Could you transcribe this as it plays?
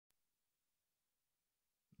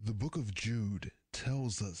The book of Jude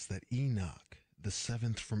tells us that Enoch, the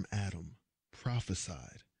seventh from Adam,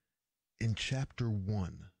 prophesied. In chapter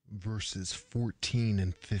 1, verses 14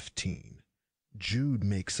 and 15, Jude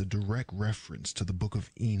makes a direct reference to the book of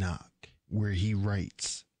Enoch, where he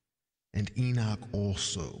writes, "And Enoch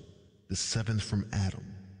also, the seventh from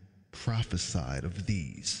Adam, prophesied of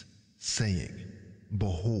these, saying,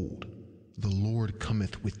 Behold, the Lord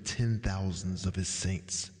cometh with 10,000s of his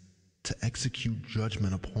saints, to execute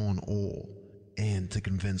judgment upon all, and to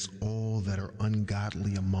convince all that are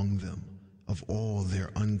ungodly among them of all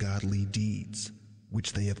their ungodly deeds,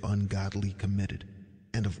 which they have ungodly committed,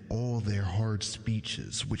 and of all their hard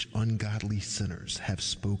speeches which ungodly sinners have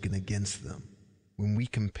spoken against them." When we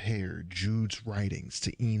compare Jude's writings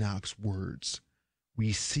to Enoch's words,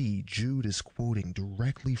 we see Jude is quoting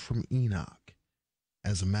directly from Enoch.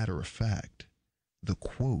 As a matter of fact, the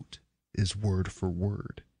quote is word for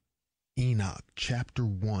word. Enoch chapter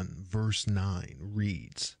 1 verse 9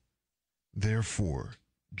 reads, "Therefore,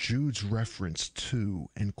 Jude's reference to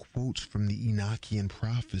and quotes from the Enochian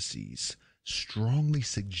prophecies strongly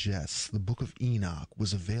suggests the book of Enoch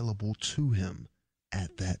was available to him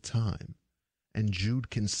at that time, and Jude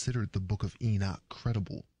considered the book of Enoch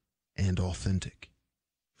credible and authentic.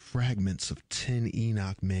 Fragments of 10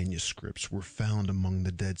 Enoch manuscripts were found among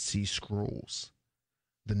the Dead Sea Scrolls.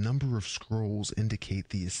 The number of scrolls indicate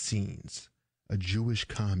the Essenes, a Jewish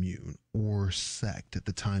commune or sect at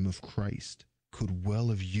the time of Christ, could well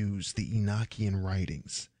have used the Enochian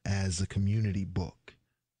writings as a community book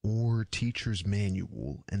or teacher's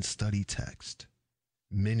manual and study text.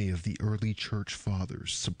 Many of the early church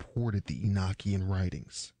fathers supported the Enochian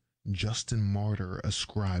writings. Justin Martyr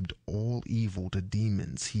ascribed all evil to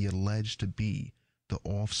demons he alleged to be the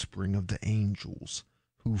offspring of the angels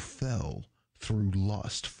who fell through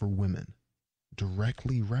lust for women,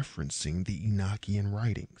 directly referencing the Enochian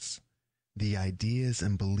writings. The ideas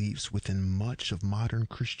and beliefs within much of modern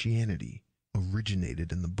Christianity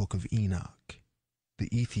originated in the book of Enoch.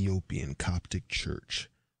 The Ethiopian Coptic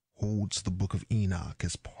Church holds the book of Enoch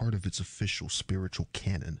as part of its official spiritual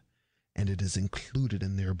canon, and it is included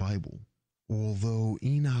in their Bible. Although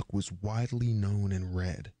Enoch was widely known and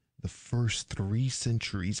read the first 3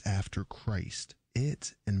 centuries after Christ,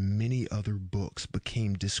 it and many other books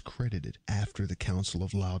became discredited after the Council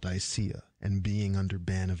of Laodicea, and being under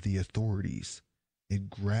ban of the authorities, it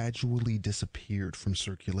gradually disappeared from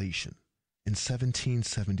circulation. In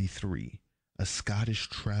 1773, a Scottish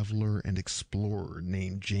traveler and explorer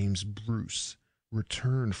named James Bruce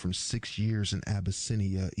returned from 6 years in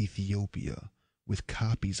Abyssinia, Ethiopia, with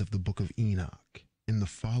copies of the Book of Enoch. In the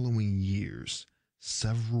following years,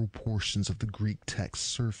 several portions of the Greek text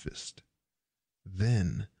surfaced.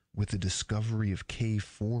 Then, with the discovery of Cave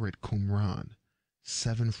 4 at Qumran,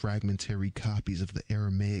 7 fragmentary copies of the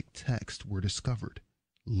Aramaic text were discovered.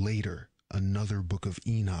 Later, another Book of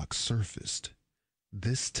Enoch surfaced.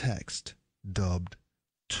 This text, dubbed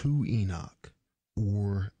To Enoch,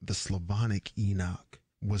 or the Slavonic Enoch,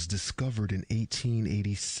 was discovered in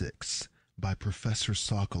 1886 by Professor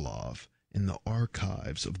Sokolov in the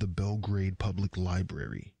archives of the Belgrade Public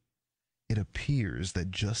Library. It appears that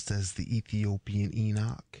just as the Ethiopian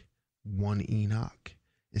Enoch, 1 Enoch,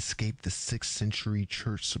 escaped the 6th century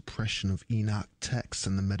church suppression of Enoch texts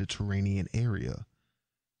in the Mediterranean area,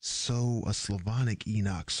 so a Slavonic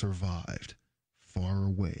Enoch survived, far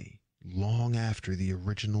away, long after the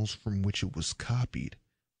originals from which it was copied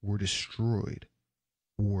were destroyed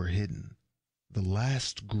or hidden. The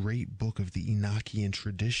last great book of the Enochian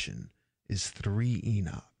tradition is 3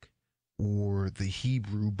 Enoch, or the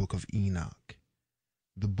Hebrew Book of Enoch.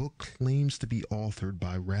 The book claims to be authored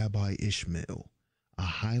by Rabbi Ishmael, a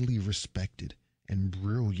highly respected and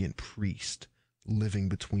brilliant priest living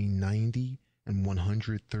between 90 and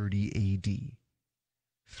 130 AD.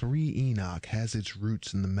 3 Enoch has its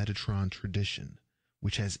roots in the Metatron tradition,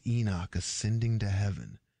 which has Enoch ascending to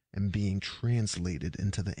heaven and being translated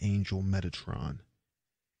into the angel Metatron.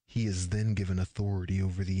 He is then given authority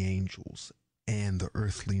over the angels and the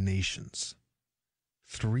earthly nations.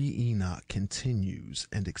 3 Enoch continues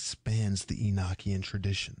and expands the Enochian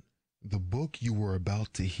tradition. The book you are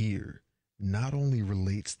about to hear not only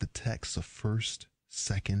relates the texts of 1st,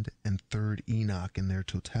 2nd, and 3rd Enoch in their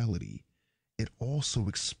totality, it also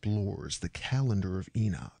explores the calendar of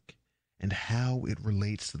Enoch and how it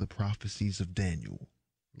relates to the prophecies of Daniel.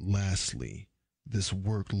 Lastly, this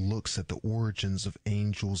work looks at the origins of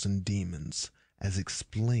angels and demons as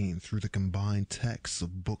explained through the combined texts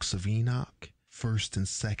of books of Enoch, 1st and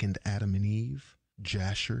 2nd Adam and Eve,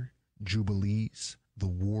 Jasher, Jubilees, the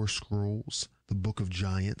War Scrolls, the Book of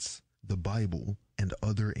Giants, the Bible, and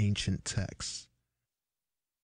other ancient texts.